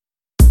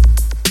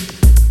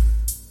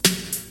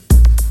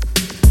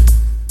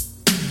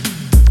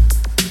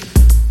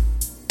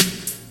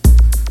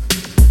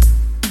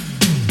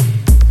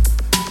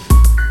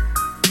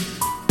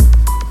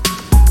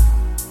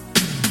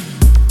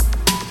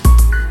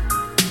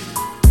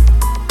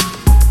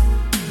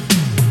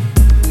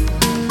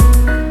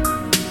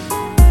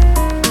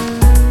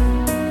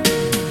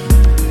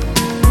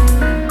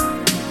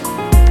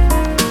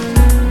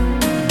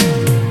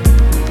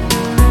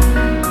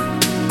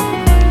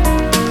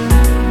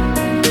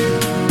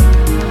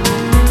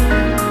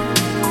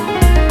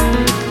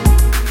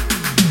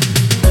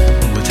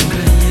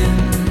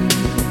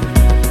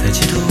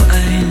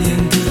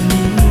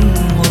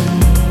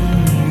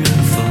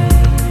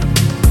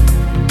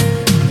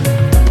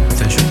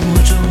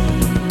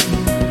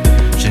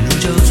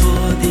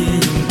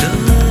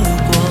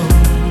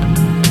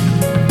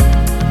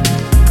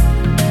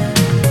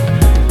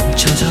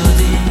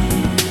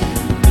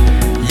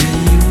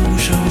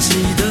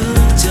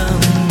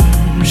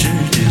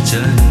占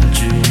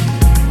据，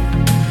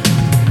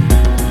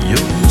有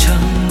一场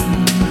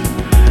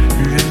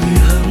人鱼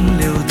横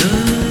流的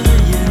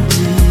眼睛，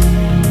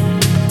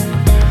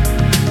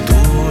堕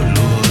落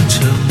城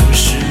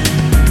市，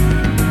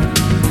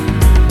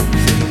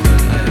飞过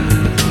爱恨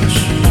和唏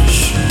嘘，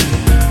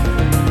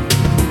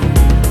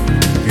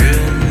远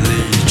离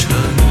城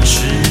市，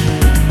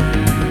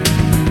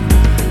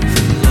纷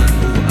乱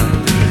不安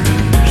的人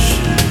世。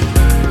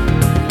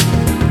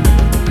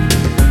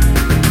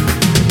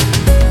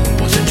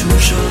我曾出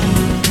生，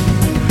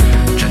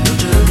颤抖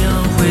着描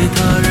绘他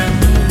人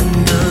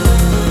的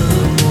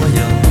模样，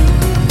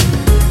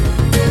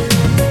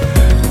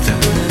在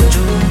昏暗中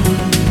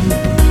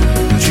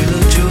扭曲了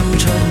纠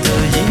缠的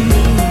影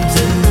子，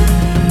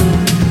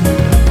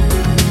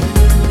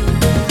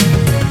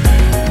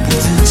不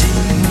自禁，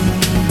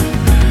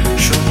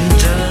双眼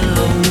沾了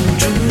无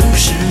主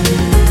时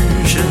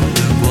辰的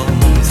光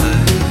彩，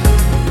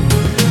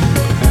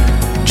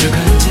只看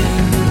见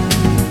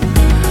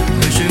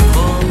回旋荒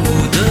芜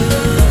的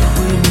毁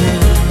灭，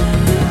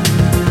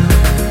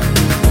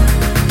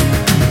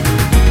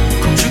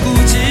空虚孤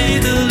寂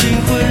的灵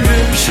魂仍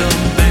尚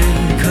被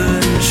啃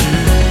食，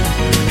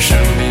生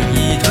命已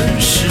吞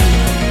噬，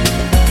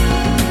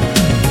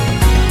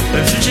而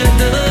时间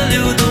的流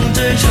动在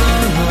刹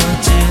那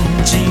间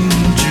静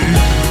止，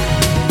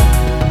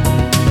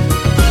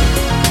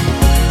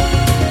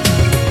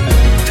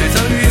退藏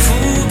与腐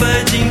败，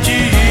惊惧与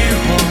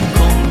惶恐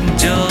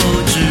交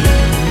织，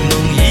梦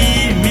已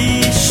迷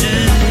失，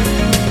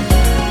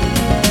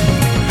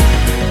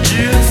只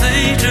愿随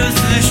着思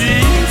绪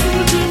迎风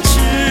展翅，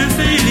飞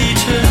离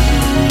尘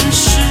世。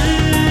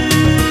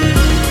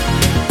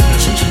那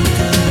深深的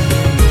冥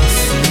思，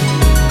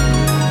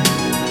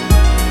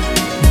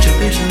这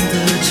悲伤的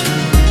城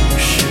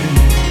市，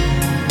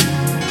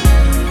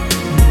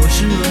我失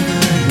落的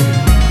影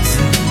子。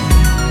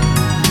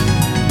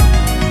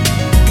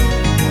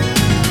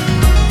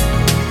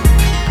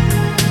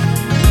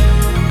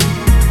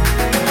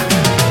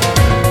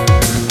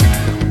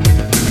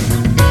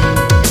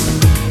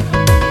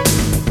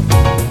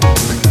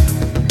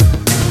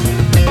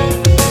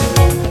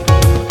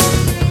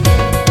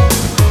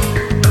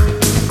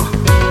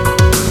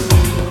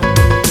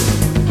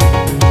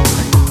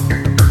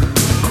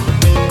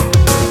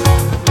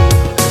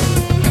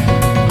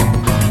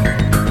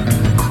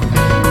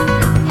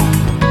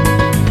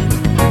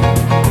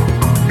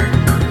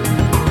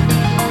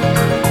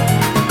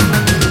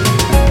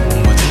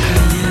我睁开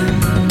眼，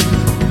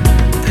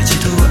抬起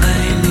头，爱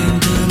恋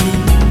的凝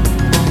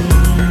望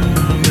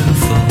远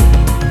方，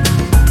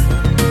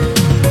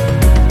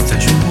在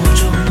漩涡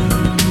中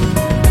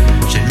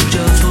陷入交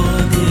错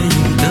叠影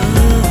的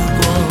光，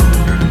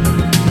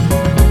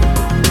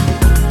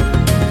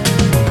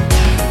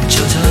悄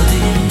悄地，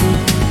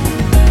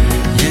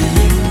夜莺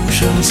无声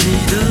息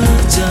地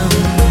将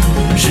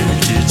日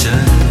志占